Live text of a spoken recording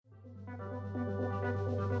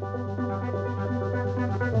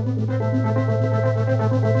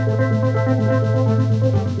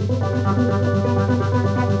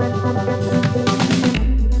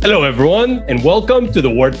Hello, everyone, and welcome to the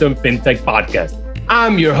Wharton FinTech Podcast.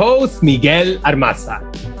 I'm your host, Miguel Armaza.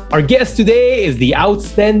 Our guest today is the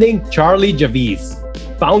outstanding Charlie Javice,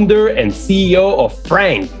 founder and CEO of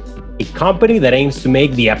Frank, a company that aims to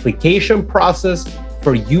make the application process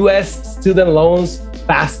for U.S. student loans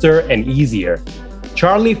faster and easier.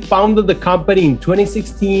 Charlie founded the company in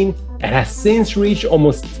 2016 and has since reached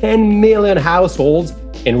almost 10 million households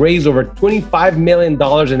and raised over $25 million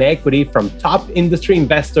in equity from top industry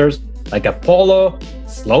investors like Apollo,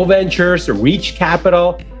 Slow Ventures, Reach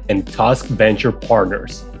Capital, and Tusk Venture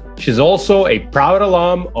Partners. She's also a proud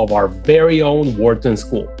alum of our very own Wharton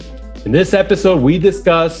School. In this episode, we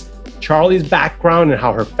discuss Charlie's background and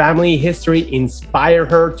how her family history inspired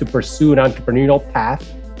her to pursue an entrepreneurial path,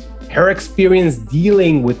 her experience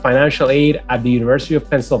dealing with financial aid at the University of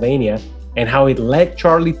Pennsylvania, and how it led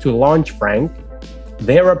Charlie to launch Frank,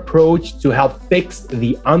 their approach to help fix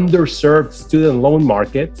the underserved student loan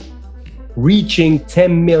market, reaching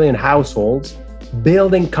 10 million households,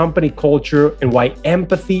 building company culture, and why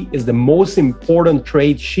empathy is the most important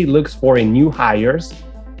trait she looks for in new hires,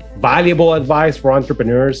 valuable advice for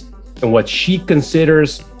entrepreneurs, and what she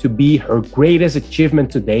considers to be her greatest achievement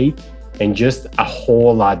to date, and just a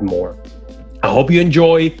whole lot more. I hope you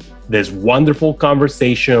enjoy this wonderful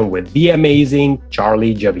conversation with the amazing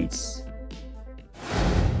Charlie Javice.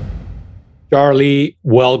 Charlie,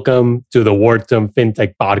 welcome to the Wharton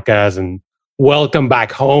FinTech Podcast, and welcome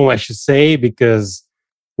back home, I should say, because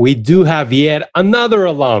we do have yet another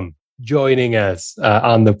alum joining us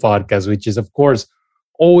on the podcast, which is, of course,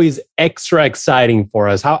 always extra exciting for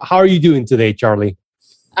us. How are you doing today, Charlie?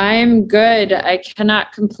 I'm good. I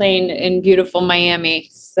cannot complain in beautiful Miami,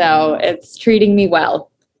 so it's treating me well.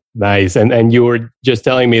 Nice. And you were just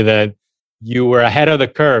telling me that you were ahead of the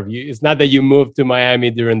curve. It's not that you moved to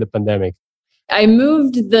Miami during the pandemic. I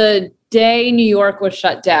moved the day New York was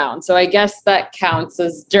shut down. So I guess that counts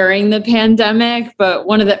as during the pandemic, but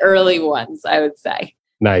one of the early ones, I would say.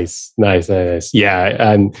 Nice.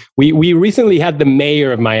 Yeah. And we recently had the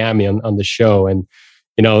mayor of Miami on the show, and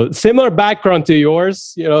similar background to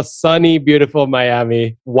yours, sunny, beautiful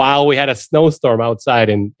Miami, while we had a snowstorm outside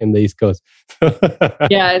in the East Coast.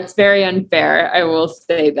 Yeah, it's very unfair. I will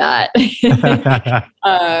say that.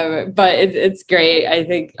 But it's great. I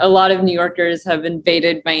think a lot of New Yorkers have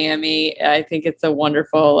invaded Miami. I think it's a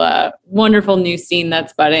wonderful, wonderful new scene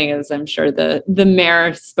that's budding, as I'm sure the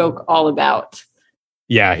mayor spoke all about.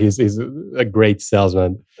 Yeah, he's a great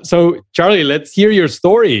salesman. So, Charlie, let's hear your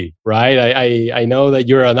story, right? I know that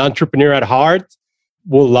you're an entrepreneur at heart.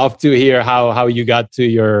 We'll love to hear how you got to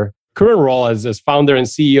your current role as founder and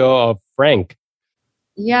CEO of Frank.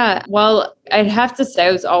 Yeah, well, I'd have to say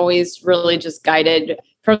I was always really just guided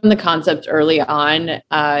from the concept early on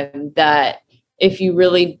that if you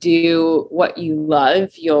really do what you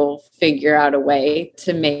love, you'll figure out a way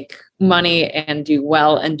to make money and do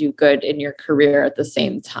well and do good in your career at the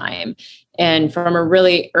same time. And from a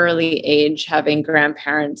really early age, having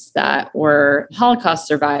grandparents that were Holocaust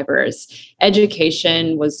survivors,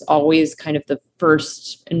 education was always kind of the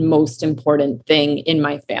first and most important thing in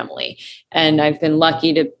my family. And I've been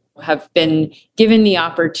lucky to have been given the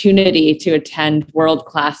opportunity to attend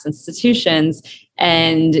world-class institutions.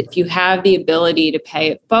 And if you have the ability to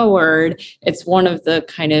pay it forward, it's one of the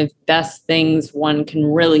kind of best things one can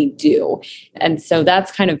really do. And so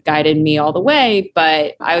that's kind of guided me all the way.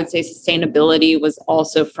 But I would say sustainability was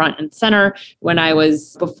also front and center. When I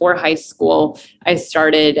was before high school, I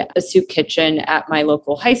started a soup kitchen at my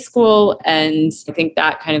local high school. And I think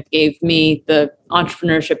that kind of gave me the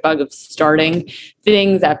entrepreneurship bug of starting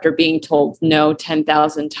things after being told no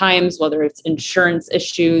 10,000 times, whether it's insurance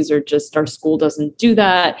issues or just our school doesn't do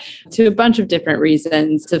that, to a bunch of different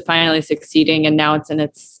reasons, to finally succeeding. And now it's in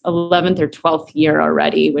its 11th or 12th year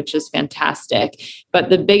already, which is fantastic. But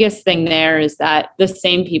the biggest thing there is that the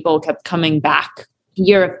same people kept coming back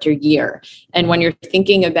year after year. And when you're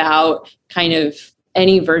thinking about kind of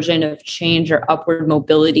any version of change or upward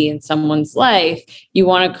mobility in someone's life, you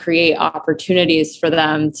want to create opportunities for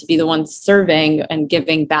them to be the ones serving and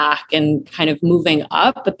giving back and kind of moving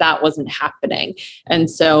up, but that wasn't happening. And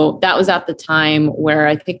so that was at the time where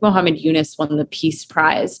I think Muhammad Yunus won the Peace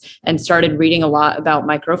Prize and started reading a lot about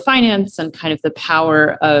microfinance and kind of the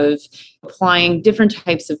power of applying different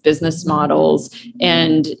types of business models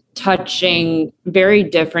and touching very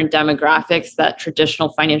different demographics that traditional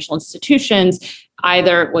financial institutions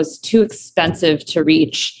either was too expensive to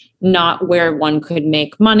reach not where one could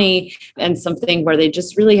make money, and something where they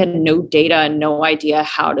just really had no data and no idea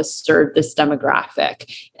how to serve this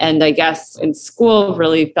demographic. And I guess in school,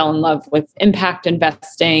 really fell in love with impact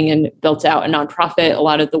investing and built out a nonprofit. A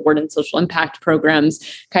lot of the Wharton social impact programs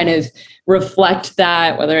kind of reflect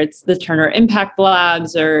that, whether it's the Turner Impact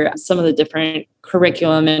Labs or some of the different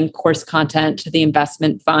curriculum and course content to the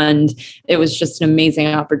investment fund. It was just an amazing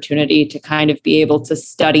opportunity to kind of be able to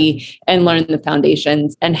study and learn the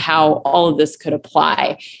foundations and how all of this could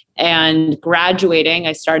apply. And graduating,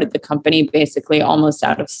 I started the company basically almost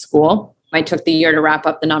out of school. I took the year to wrap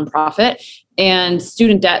up the nonprofit, and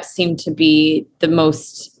student debt seemed to be the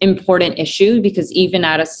most important issue, because even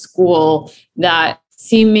at a school that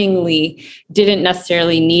seemingly didn't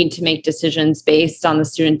necessarily need to make decisions based on the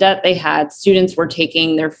student debt they had, students were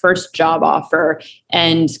taking their first job offer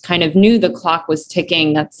and kind of knew the clock was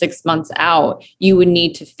ticking, that 6 months out, you would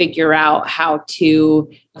need to figure out how to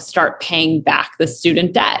start paying back the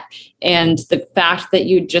student debt. And the fact that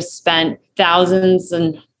you just spent thousands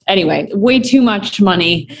and anyway, way too much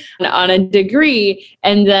money on a degree,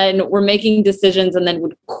 and then we're making decisions and then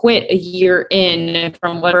would quit a year in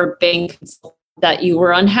from whatever bank that you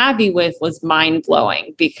were unhappy with was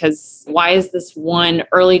mind-blowing. Because why is this one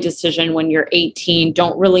early decision when you're 18,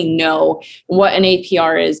 don't really know what an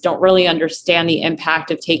APR is, don't really understand the impact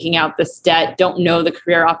of taking out this debt, don't know the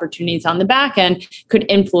career opportunities on the back end, could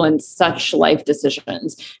influence such life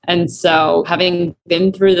decisions. And so having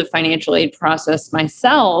been through the financial aid process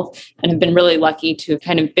myself, and have been really lucky to have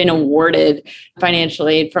kind of been awarded financial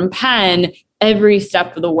aid from Penn, every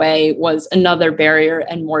step of the way was another barrier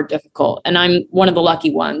and more difficult. And I'm one of the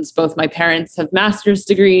lucky ones. Both my parents have master's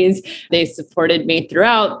degrees. They supported me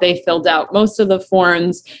throughout. They filled out most of the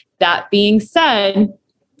forms. That being said,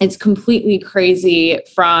 it's completely crazy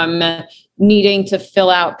from needing to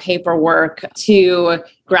fill out paperwork to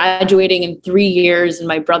graduating in 3 years. And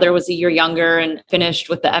my brother was a year younger and finished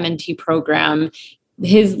with the M&T program.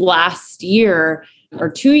 His last year, or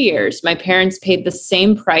 2 years, my parents paid the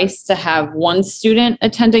same price to have one student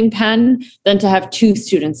attending Penn than to have two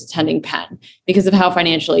students attending Penn, because of how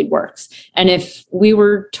financial aid works. And if we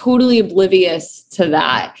were totally oblivious to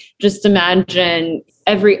that, just imagine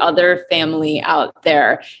every other family out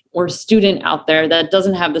there or student out there that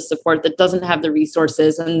doesn't have the support, that doesn't have the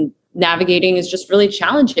resources, and navigating is just really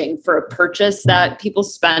challenging for a purchase that people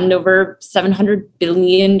spend over $700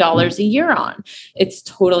 billion a year on. It's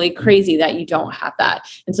totally crazy that you don't have that.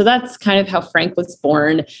 And so that's kind of how Frank was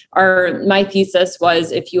born. My thesis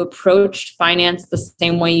was, if you approached finance the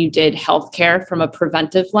same way you did healthcare, from a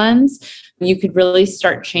preventive lens, you could really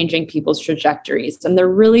start changing people's trajectories. And there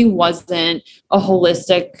really wasn't a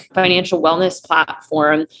holistic financial wellness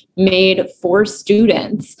platform made for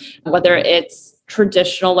students, whether it's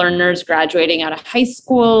traditional learners graduating out of high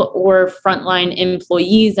school or frontline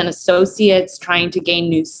employees and associates trying to gain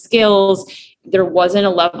new skills. There wasn't a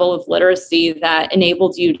level of literacy that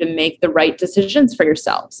enabled you to make the right decisions for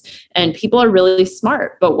yourselves. And people are really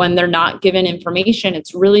smart, but when they're not given information,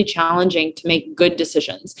 it's really challenging to make good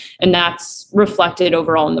decisions. And that's reflected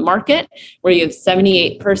overall in the market, where you have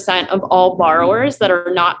 78% of all borrowers that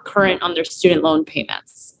are not current on their student loan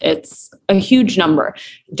payments. It's a huge number.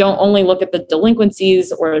 Don't only look at the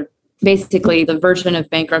delinquencies, or basically the version of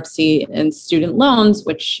bankruptcy in student loans,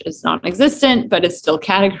 which is non-existent, but is still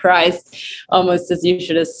categorized almost as you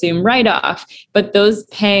should assume write-off. But those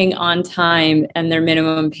paying on time, and their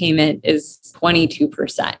minimum payment is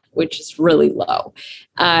 22%, which is really low.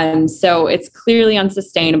 So it's clearly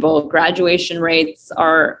unsustainable. Graduation rates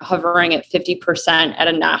are hovering at 50% at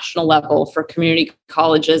a national level. For community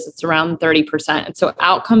colleges, it's around 30%. And so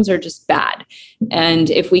outcomes are just bad. And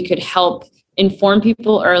if we could help inform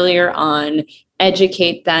people earlier on,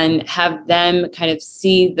 educate them, have them kind of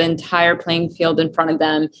see the entire playing field in front of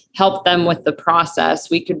them, help them with the process,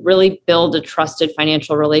 we could really build a trusted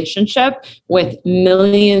financial relationship with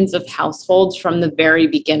millions of households from the very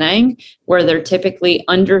beginning, where they're typically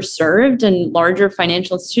underserved, and larger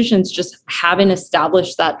financial institutions just haven't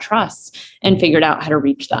established that trust and figured out how to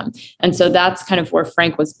reach them. And so that's kind of where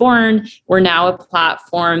Frank was born. We're now a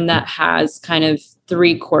platform that has kind of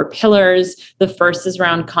 3 core pillars. The first is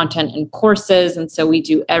around content and courses. And so we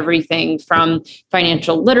do everything from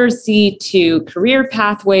financial literacy to career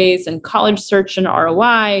pathways and college search and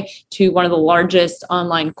ROI, to one of the largest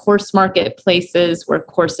online course marketplaces where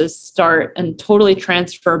courses start and totally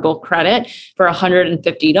transferable credit for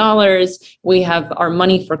 $150. We have our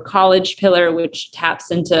Money for College pillar, which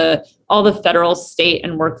taps into all the federal, state,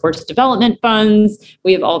 and workforce development funds.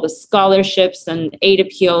 We have all the scholarships and aid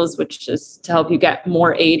appeals, which is to help you get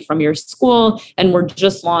more aid from your school. And we're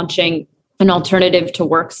just launching an alternative to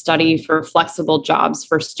work study for flexible jobs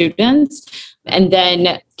for students. And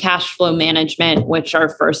then cash flow management, which our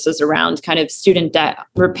first is around kind of student debt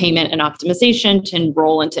repayment and optimization to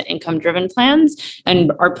enroll into income-driven plans.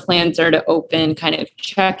 And our plans are to open kind of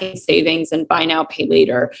checking, savings, and buy now, pay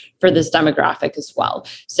later for this demographic as well.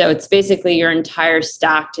 So it's basically your entire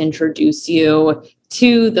stack to introduce you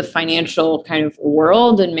to the financial kind of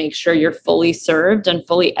world and make sure you're fully served and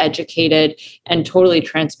fully educated and totally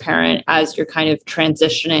transparent as you're kind of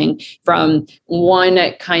transitioning from one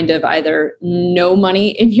kind of either no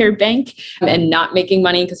money in your bank and not making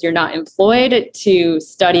money because you're not employed to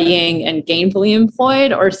studying and gainfully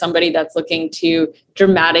employed, or somebody that's looking to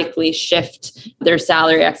dramatically shift their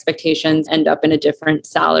salary expectations, end up in a different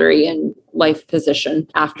salary and life position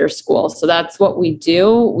after school. So that's what we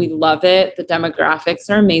do. We love it. The demographics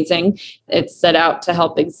are amazing. It's set out to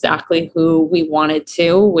help exactly who we wanted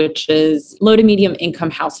to, which is low to medium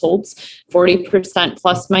income households, 40%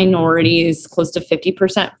 plus minorities, close to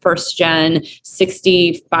 50% first gen,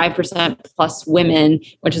 65% plus women,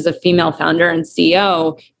 which is a female founder and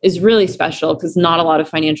CEO, is really special because not a lot of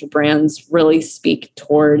financial brands really speak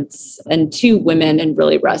towards and to women and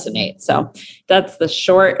really resonate. So that's the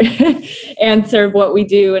short answer of what we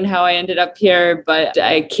do and how I ended up here. But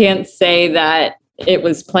I can't say that it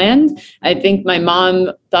was planned. I think my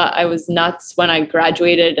mom thought I was nuts when I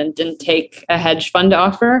graduated and didn't take a hedge fund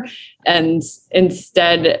offer. And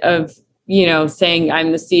instead of saying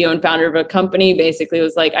I'm the CEO and founder of a company, basically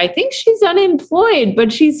was like, I think she's unemployed,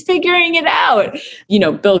 but she's figuring it out.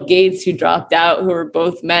 Bill Gates, who dropped out, who were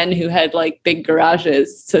both men who had like big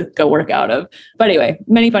garages to go work out of. But anyway,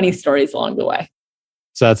 many funny stories along the way.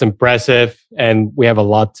 So that's impressive. And we have a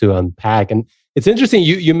lot to unpack. And it's interesting.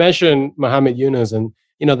 You mentioned Muhammad Yunus, and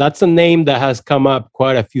that's a name that has come up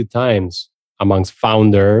quite a few times amongst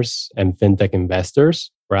founders and fintech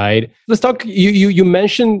investors. Right. Let's talk. You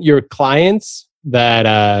mentioned your clients,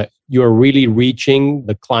 that you're really reaching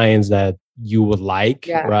the clients that you would like.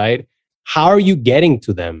 Yeah. Right. How are you getting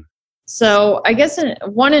to them? So I guess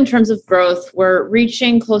in terms of growth, we're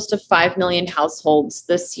reaching close to 5 million households.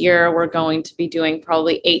 This year, we're going to be doing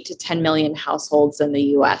probably 8 to 10 million households in the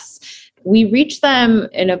US. We reach them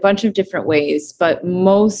in a bunch of different ways, but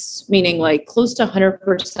most, meaning like close to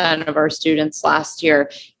 100% of our students last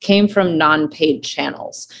year came from non-paid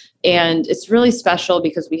channels. And it's really special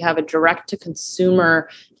because we have a direct-to-consumer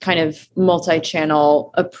kind of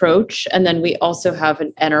multi-channel approach. And then we also have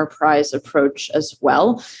an enterprise approach as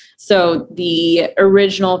well. So the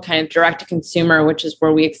original kind of direct-to-consumer, which is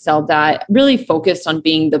where we excelled at, really focused on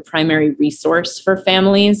being the primary resource for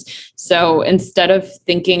families. So instead of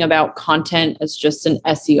thinking about content as just an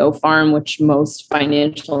SEO farm, which most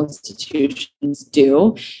financial institutions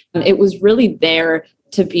do, it was really there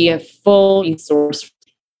to be a full resource,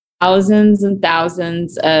 thousands and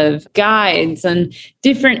thousands of guides and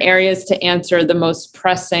different areas to answer the most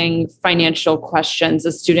pressing financial questions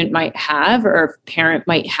a student might have or a parent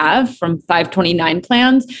might have, from 529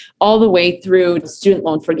 plans all the way through student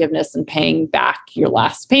loan forgiveness and paying back your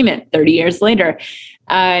last payment 30 years later.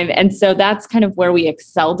 And so that's kind of where we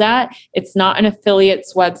excelled at. It's not an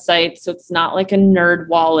affiliates website, so it's not like a nerd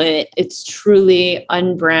wallet. It's truly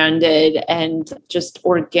unbranded and just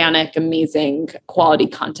organic, amazing quality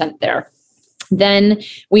content there. Then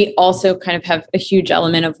we also kind of have a huge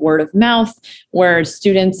element of word of mouth where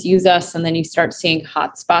students use us, and then you start seeing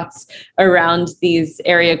hotspots around these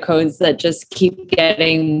area codes that just keep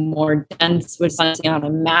getting more dense, which is on a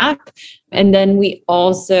map. And then we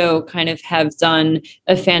also kind of have done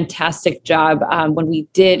a fantastic job when we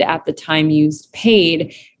did at the time use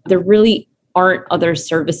paid. There really aren't other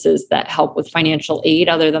services that help with financial aid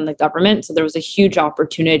other than the government. So there was a huge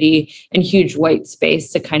opportunity and huge white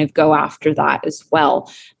space to kind of go after that as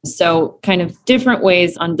well. So kind of different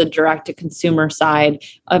ways on the direct to consumer side,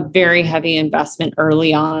 a very heavy investment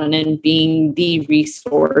early on in being the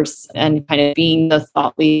resource and kind of being the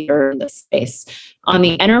thought leader in this space. On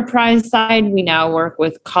the enterprise side, we now work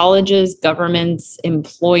with colleges, governments,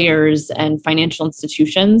 employers, and financial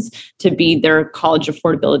institutions to be their college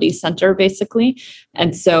affordability center, basically.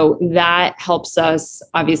 And so that helps us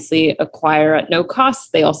obviously acquire at no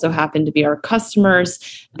cost. They also happen to be our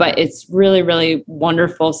customers, but it's really, really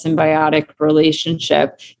wonderful symbiotic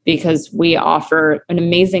relationship because we offer an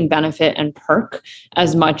amazing benefit and perk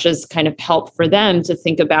as much as kind of help for them to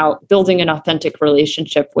think about building an authentic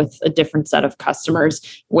relationship with a different set of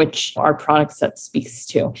customers, which our product set speaks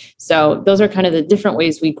to. So those are kind of the different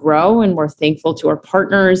ways we grow, and we're thankful to our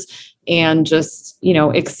partners and just,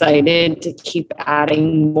 excited to keep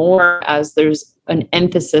adding more as there's an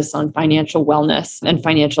emphasis on financial wellness and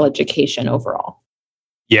financial education overall.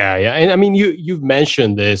 Yeah. And I mean, you've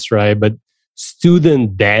mentioned this, right? But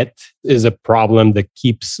student debt is a problem that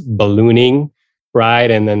keeps ballooning, right?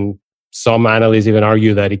 And then some analysts even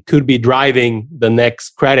argue that it could be driving the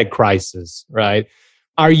next credit crisis, right?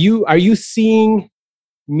 Are you seeing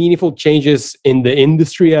meaningful changes in the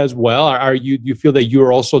industry as well? Do you feel that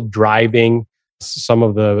you're also driving some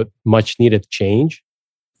of the much needed change?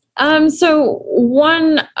 So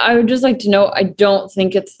one, I would just like to note, I don't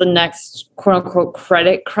think it's the next quote unquote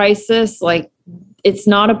credit crisis. Like, it's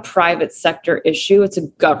not a private sector issue, it's a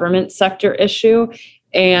government sector issue.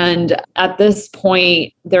 And at this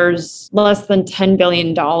point, there's less than $10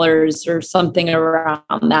 billion or something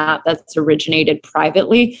around that's originated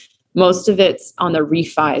privately. Most of it's on the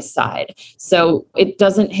refi side. So it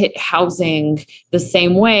doesn't hit housing the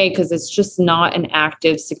same way because it's just not an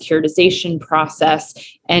active securitization process.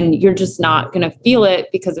 And you're just not going to feel it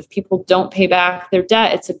because if people don't pay back their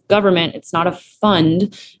debt, it's a government, it's not a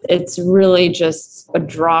fund. It's really just a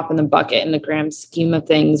drop in the bucket in the grand scheme of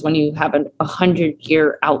things when you have a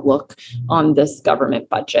 100-year outlook on this government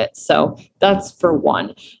budget. So that's for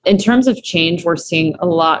one. In terms of change, we're seeing a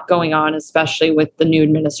lot going on, especially with the new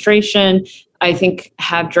administration. I think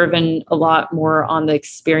have driven a lot more on the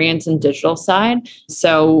experience and digital side.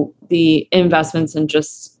 So the investments in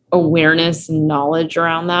just awareness and knowledge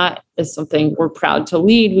around that is something we're proud to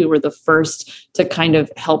lead. We were the first to kind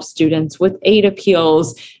of help students with aid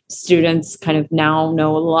appeals. Students kind of now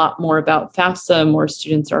know a lot more about FAFSA. More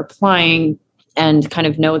students are applying and kind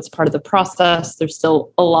of know it's part of the process. There's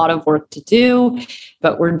still a lot of work to do,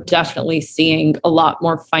 but we're definitely seeing a lot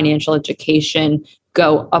more financial education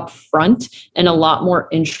go up front and a lot more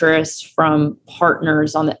interest from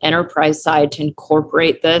partners on the enterprise side to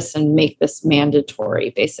incorporate this and make this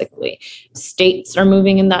mandatory, basically. States are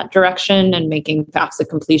moving in that direction and making FAFSA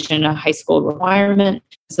completion a high school requirement.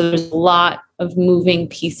 So there's a lot of moving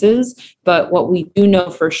pieces, but what we do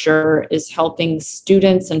know for sure is helping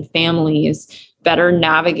students and families better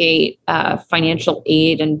navigate financial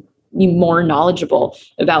aid and be more knowledgeable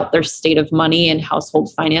about their state of money and household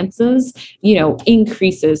finances,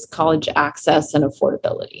 increases college access and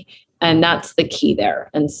affordability. And that's the key there.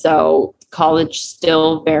 And so college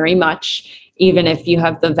still very much, even if you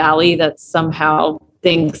have the Valley that somehow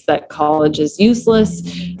thinks that college is useless,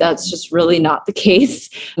 that's just really not the case.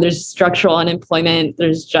 There's structural unemployment,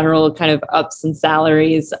 there's general kind of ups in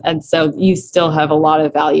salaries. And so you still have a lot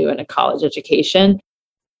of value in a college education.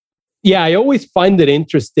 Yeah, I always find it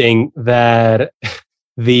interesting that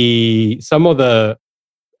some of the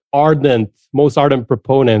most ardent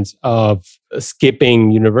proponents of skipping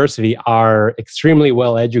university are extremely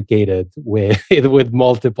well educated with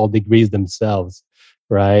multiple degrees themselves,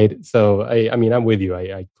 right? So I mean, I'm with you.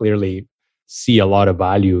 I clearly see a lot of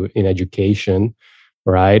value in education,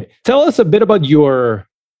 right? Tell us a bit about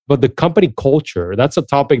the company culture. That's a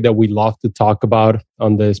topic that we love to talk about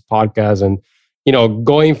on this podcast, and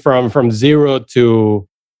going from zero to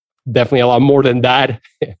definitely a lot more than that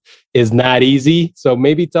is not easy. So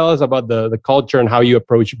maybe tell us about the culture and how you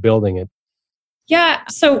approach building it. Yeah,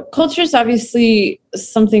 so culture is obviously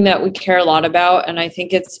something that we care a lot about. And I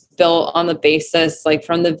think it's built on the basis, like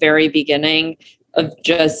from the very beginning, of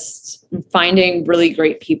just finding really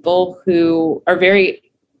great people who are very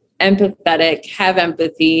empathetic, have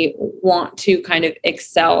empathy, want to kind of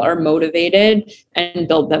excel, are motivated, and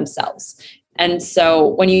build themselves. And so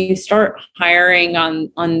when you start hiring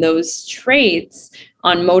on those traits,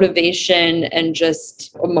 on motivation and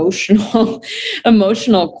just emotional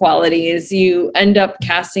qualities, you end up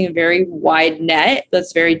casting a very wide net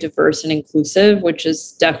that's very diverse and inclusive, which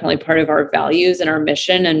is definitely part of our values and our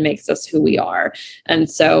mission and makes us who we are.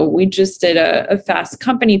 And so we just did a Fast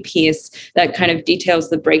Company piece that kind of details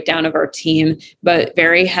the breakdown of our team, but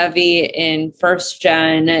very heavy in first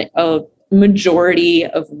gen, a majority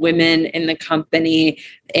of women in the company,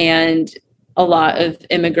 and a lot of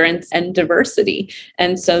immigrants and diversity.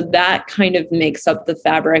 And so that kind of makes up the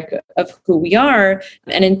fabric of who we are.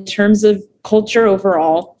 And in terms of culture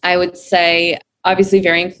overall, I would say obviously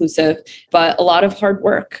very inclusive, but a lot of hard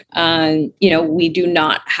work. We do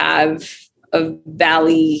not have a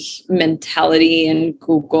Valley mentality and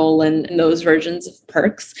Google and those versions of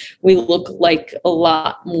perks. We look like a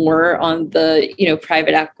lot more on the,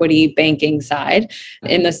 private equity banking side,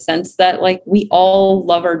 in the sense that like we all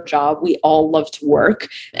love our job. We all love to work.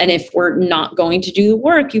 And if we're not going to do the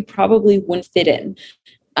work, you probably wouldn't fit in.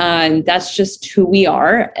 That's just who we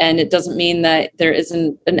are. And it doesn't mean that there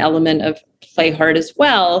isn't an element of play hard as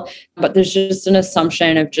well. But there's just an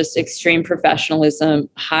assumption of just extreme professionalism,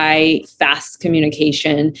 high, fast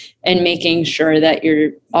communication, and making sure that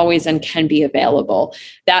you're always and can be available.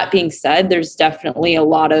 That being said, there's definitely a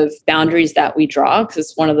lot of boundaries that we draw,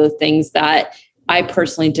 because one of the things that I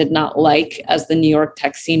personally did not like as the New York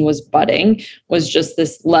tech scene was budding was just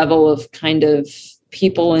this level of kind of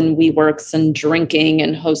people in WeWorks and drinking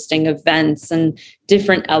and hosting events and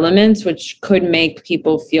different elements, which could make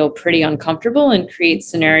people feel pretty uncomfortable and create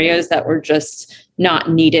scenarios that were just not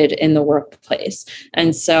needed in the workplace.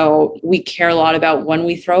 And so we care a lot about when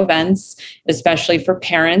we throw events, especially for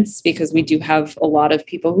parents, because we do have a lot of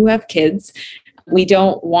people who have kids. We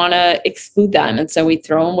don't want to exclude them. And so we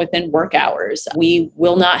throw them within work hours. We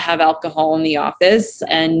will not have alcohol in the office,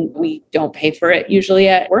 and we don't pay for it usually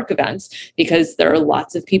at work events, because there are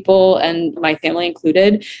lots of people, and my family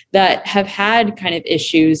included, that have had kind of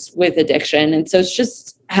issues with addiction. And so it's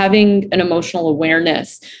just having an emotional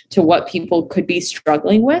awareness to what people could be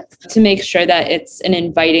struggling with to make sure that it's an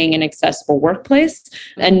inviting and accessible workplace,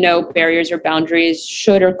 and no barriers or boundaries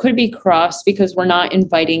should or could be crossed, because we're not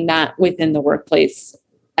inviting that within the workplace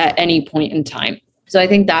at any point in time. So I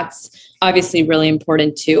think that's obviously really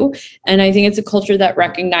important too. And I think it's a culture that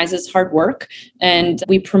recognizes hard work, and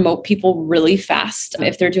we promote people really fast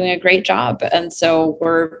if they're doing a great job. And so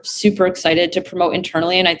we're super excited to promote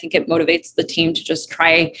internally. And I think it motivates the team to just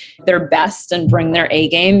try their best and bring their A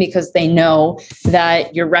game, because they know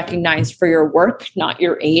that you're recognized for your work, not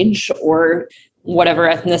your age or whatever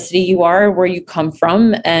ethnicity you are, where you come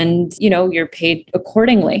from, and you're paid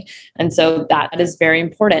accordingly. And so that is very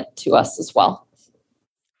important to us as well.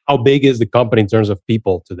 How big is the company in terms of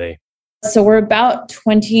people today? So we're about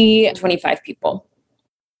 20, 25 people.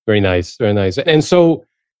 Very nice. Very nice. And so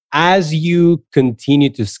as you continue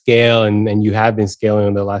to scale, and you have been scaling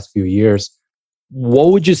in the last few years, what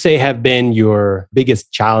would you say have been your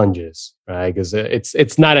biggest challenges, right? Because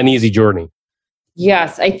it's not an easy journey.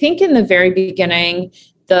 Yes, I think in the very beginning,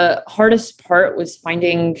 the hardest part was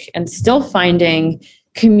finding and still finding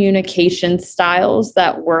communication styles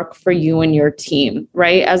that work for you and your team,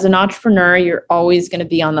 right? As an entrepreneur, you're always going to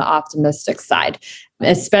be on the optimistic side,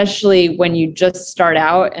 especially when you just start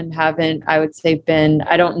out and haven't, I would say, been,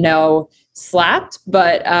 I don't know, slapped,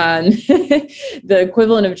 but the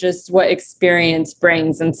equivalent of just what experience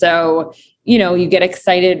brings. And so, you get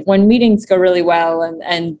excited when meetings go really well,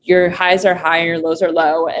 and your highs are high and your lows are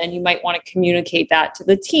low, and you might want to communicate that to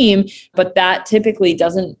the team, but that typically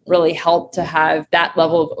doesn't really help to have that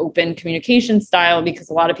level of open communication style, because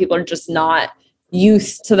a lot of people are just not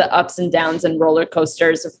used to the ups and downs and roller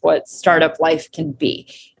coasters of what startup life can be.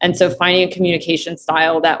 And so finding a communication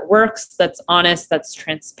style that works, that's honest, that's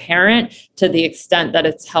transparent to the extent that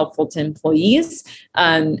it's helpful to employees,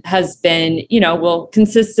 has been, will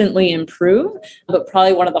consistently improve, but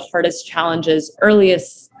probably one of the hardest challenges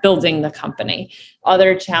earliest building the company.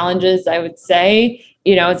 Other challenges, I would say,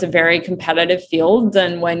 it's a very competitive field.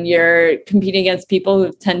 And when you're competing against people who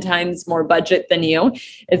have 10 times more budget than you,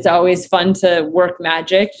 it's always fun to work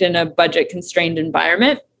magic in a budget constrained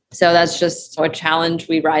environment. So that's just a challenge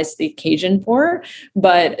we rise to the occasion for,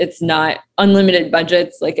 but it's not unlimited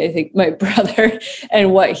budgets like I think my brother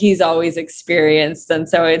and what he's always experienced. And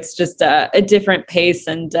so it's just a different pace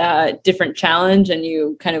and a different challenge, and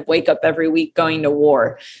you kind of wake up every week going to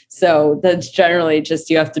war. So that's generally just,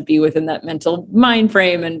 you have to be within that mental mind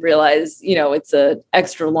frame and realize, it's an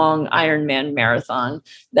extra long Ironman marathon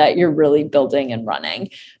that you're really building and running.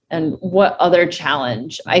 And what other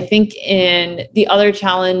challenge? I think in the other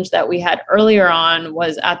challenge that we had earlier on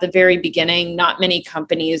was at the very beginning, not many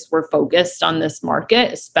companies were focused on this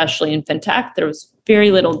market, especially in fintech. There was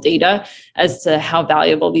very little data as to how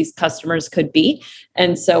valuable these customers could be.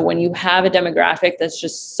 And so when you have a demographic that's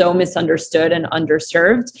just so misunderstood and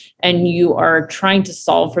underserved, and you are trying to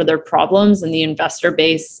solve for their problems, and the investor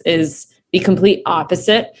base is the complete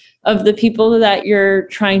opposite of the people that you're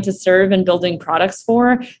trying to serve and building products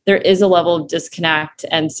for, there is a level of disconnect.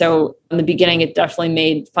 And so in the beginning, it definitely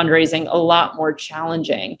made fundraising a lot more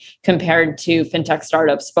challenging compared to fintech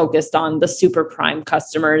startups focused on the super prime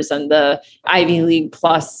customers and the Ivy League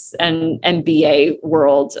plus and MBA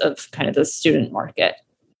world of kind of the student market.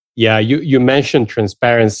 Yeah, you mentioned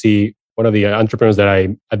transparency. One of the entrepreneurs that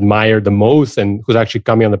I admire the most, and who's actually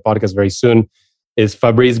coming on the podcast very soon, is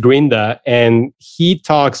Fabrice Grinda. And he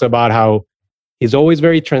talks about how he's always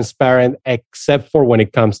very transparent, except for when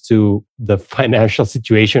it comes to the financial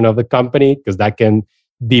situation of the company, because that can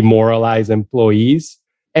demoralize employees.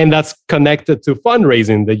 And that's connected to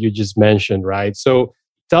fundraising that you just mentioned, right? So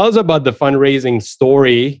tell us about the fundraising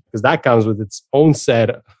story, because that comes with its own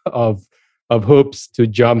set of hoops to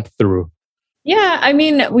jump through. Yeah, I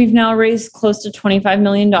mean, we've now raised close to $25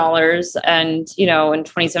 million. And, in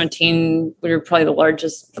 2017, we were probably the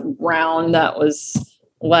largest round that was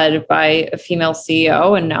led by a female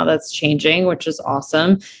CEO. And now that's changing, which is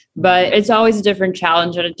awesome. But it's always a different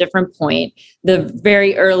challenge at a different point. The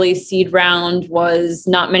very early seed round was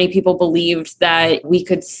not many people believed that we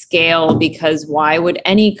could scale, because why would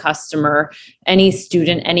any customer, any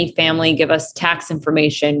student, any family give us tax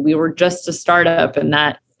information? We were just a startup, and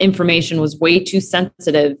that information was way too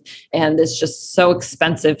sensitive and it's just so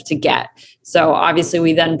expensive to get. So obviously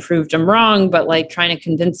we then proved them wrong, but like trying to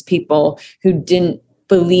convince people who didn't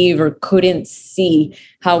believe or couldn't see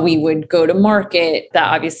how we would go to market,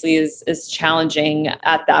 that obviously is challenging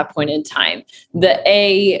at that point in time. The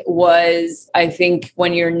A was, I think,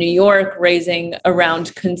 when you're in New York raising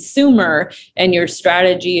around consumer and your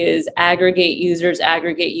strategy is aggregate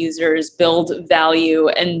users, build value,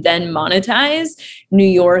 and then monetize, New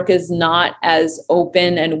York is not as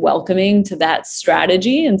open and welcoming to that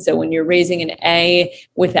strategy. And so when you're raising an A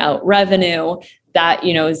without revenue, that,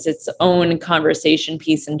 is its own conversation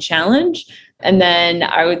piece and challenge. And then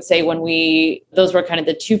I would say those were kind of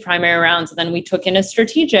the two primary rounds. And then we took in a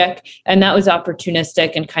strategic, and that was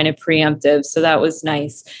opportunistic and kind of preemptive. So that was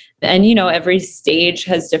nice. And, every stage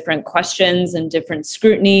has different questions and different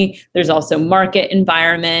scrutiny. There's also market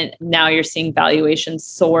environment. Now you're seeing valuations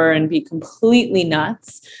soar and be completely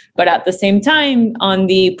nuts. But at the same time, on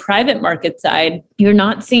the private market side, you're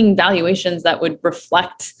not seeing valuations that would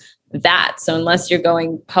reflect that. So unless you're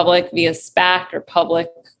going public via SPAC or public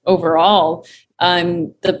overall,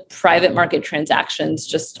 the private market transactions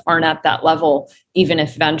just aren't at that level, even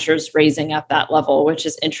if venture's raising at that level, which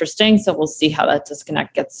is interesting. So we'll see how that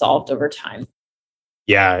disconnect gets solved over time.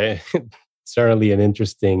 Yeah, certainly an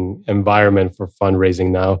interesting environment for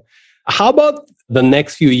fundraising now. How about the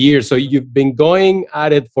next few years? So you've been going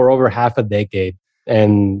at it for over half a decade,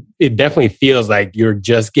 and it definitely feels like you're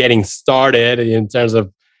just getting started in terms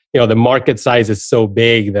of the market size is so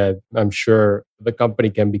big that I'm sure the company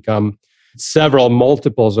can become several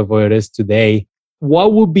multiples of what it is today.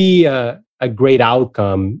 What would be a great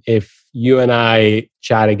outcome if you and I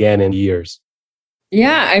chat again in years?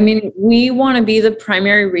 Yeah, I mean, we want to be the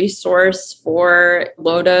primary resource for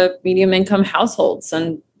low to medium income households.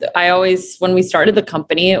 And when we started the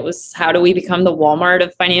company, it was, how do we become the Walmart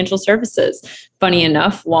of financial services? Funny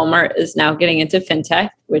enough, Walmart is now getting into fintech,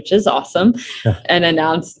 which is awesome, and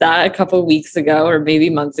announced that a couple of weeks ago, or maybe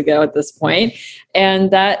months ago at this point. And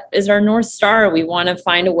that is our North Star. We want to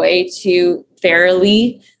find a way to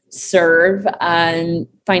fairly serve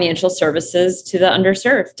financial services to the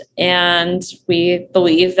underserved. And we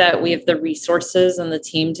believe that we have the resources and the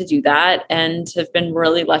team to do that, and have been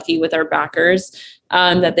really lucky with our backers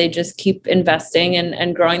that they just keep investing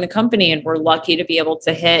and growing the company. And we're lucky to be able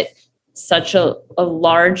to hit such a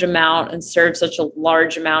large amount and serve such a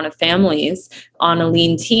large amount of families on a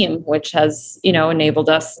lean team, which has, enabled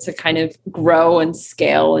us to kind of grow and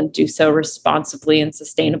scale and do so responsibly and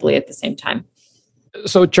sustainably at the same time.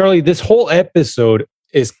 So, Charlie, this whole episode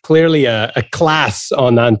is clearly a class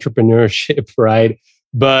on entrepreneurship, right?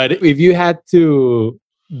 But if you had to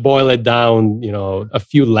boil it down, a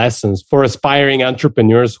few lessons for aspiring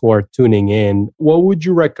entrepreneurs who are tuning in, what would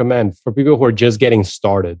you recommend for people who are just getting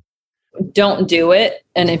started? Don't do it.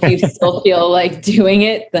 And if you still feel like doing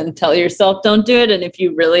it, then tell yourself don't do it. And if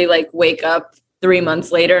you really wake up 3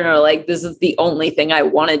 months later and are like, this is the only thing I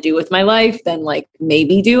want to do with my life, then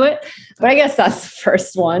maybe do it. But I guess that's the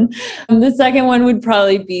first one. The second one would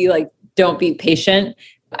probably be don't be patient.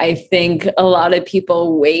 I think a lot of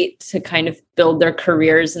people wait to kind of build their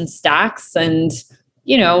careers in stacks. And,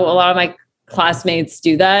 a lot of my classmates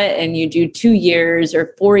do that, and you do 2 years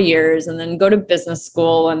or 4 years and then go to business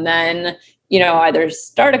school and then, either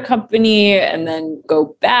start a company and then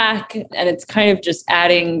go back. And it's kind of just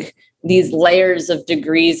adding these layers of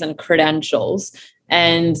degrees and credentials.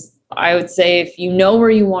 And I would say if you know where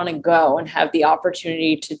you want to go and have the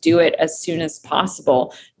opportunity to do it as soon as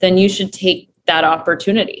possible, then you should take that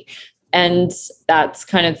opportunity. And that's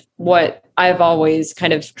kind of what I've always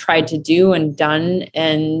kind of tried to do and done.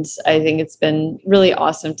 And I think it's been really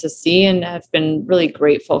awesome to see, and have been really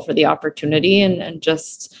grateful for the opportunity, and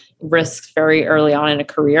just risk very early on in a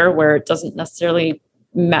career where it doesn't necessarily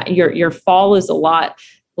your fall is a lot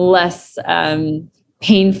less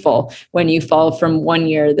painful when you fall from 1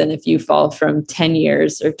 year than if you fall from 10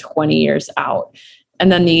 years or 20 years out.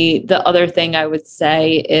 And then the other thing I would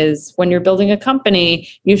say is, when you're building a company,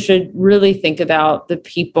 you should really think about the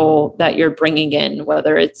people that you're bringing in,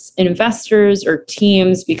 whether it's investors or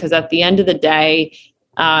teams, because at the end of the day,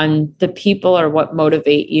 the people are what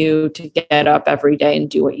motivate you to get up every day and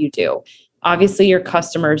do what you do. Obviously, your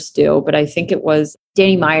customers do, but I think it was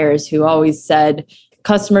Danny Myers who always said,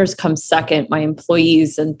 customers come second, my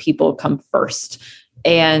employees and people come first.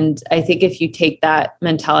 And I think if you take that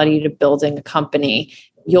mentality to building a company,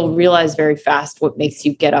 you'll realize very fast what makes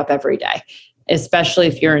you get up every day, especially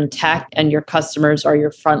if you're in tech and your customers are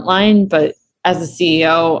your frontline. But as a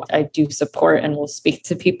CEO, I do support and will speak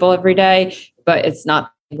to people every day, but it's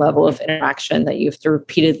not the level of interaction that you have to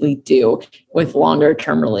repeatedly do with longer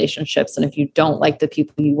term relationships. And if you don't like the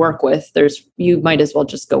people you work with, you might as well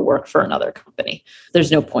just go work for another company.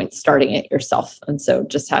 There's no point starting it yourself. And so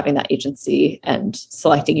just having that agency and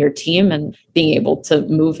selecting your team and being able to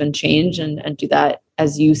move and change and do that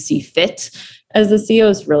as you see fit as the CEO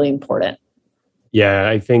is really important. Yeah,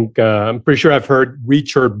 I think I'm pretty sure I've heard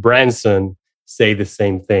Richard Branson say the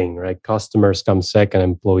same thing, right? Customers come second,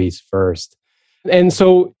 employees first. And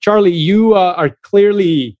so, Charlie, you are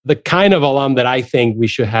clearly the kind of alum that I think we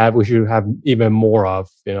should have even more of.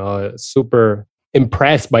 Super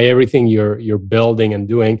impressed by everything you're building and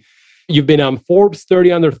doing. You've been on Forbes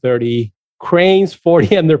 30 Under 30, Crain's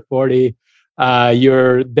 40 Under 40.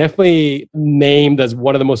 You're definitely named as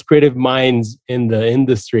one of the most creative minds in the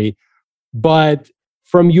industry. But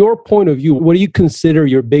from your point of view, what do you consider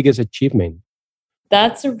your biggest achievement?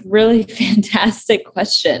 That's a really fantastic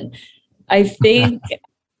question. I think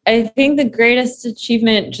the greatest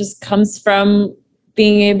achievement just comes from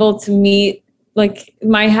being able to meet, like,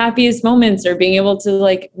 my happiest moments are being able to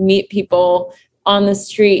like meet people on the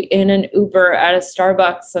street in an Uber at a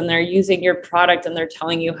Starbucks and they're using your product and they're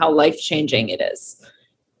telling you how life-changing it is.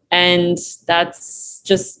 And that's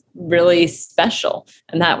just really special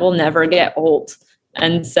and that will never get old.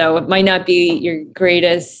 And so it might not be your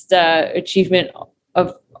greatest achievement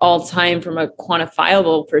of all time from a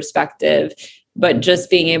quantifiable perspective, but just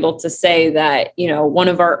being able to say that, one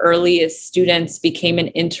of our earliest students became an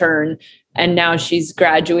intern and now she's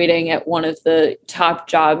graduating at one of the top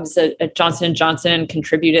jobs at Johnson & Johnson and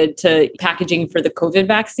contributed to packaging for the COVID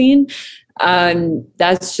vaccine.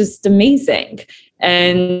 That's just amazing.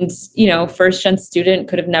 And, first-gen student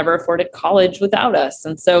could have never afforded college without us.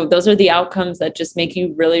 And so those are the outcomes that just make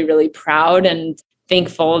you really, really proud and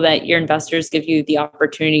thankful that your investors give you the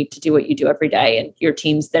opportunity to do what you do every day and your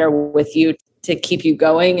team's there with you to keep you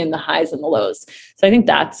going in the highs and the lows. So I think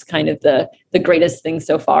that's kind of the greatest thing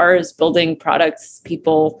so far is building products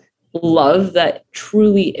people love that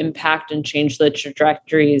truly impact and change the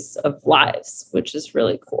trajectories of lives, which is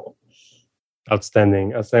really cool.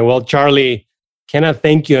 Outstanding. Well, Charlie, cannot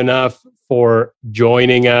thank you enough for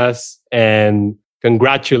joining us and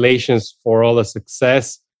congratulations for all the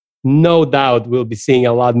success. No doubt we'll be seeing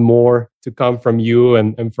a lot more to come from you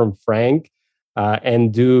and from Frank.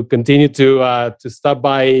 And do continue to stop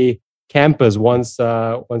by campus once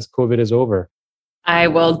COVID is over. I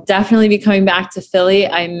will definitely be coming back to Philly.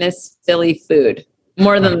 I miss Philly food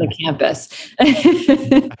more than the campus.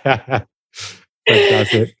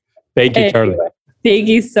 Fantastic. Thank you, Charlie. Thank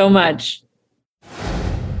you so much.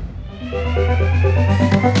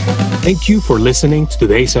 Thank you for listening to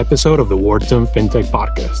today's episode of the Wharton FinTech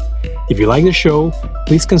Podcast. If you like the show,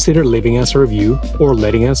 please consider leaving us a review or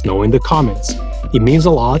letting us know in the comments. It means a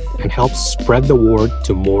lot and helps spread the word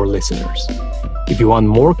to more listeners. If you want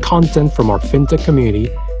more content from our FinTech community,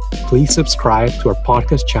 please subscribe to our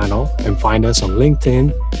podcast channel and find us on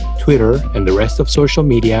LinkedIn, Twitter, and the rest of social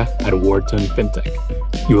media at Wharton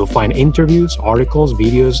FinTech. You will find interviews, articles,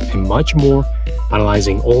 videos, and much more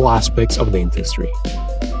analyzing all aspects of the industry.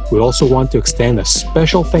 We also want to extend a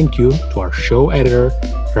special thank you to our show editor,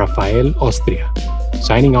 Rafael Ostria.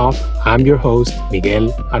 Signing off, I'm your host,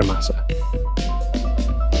 Miguel Armaza.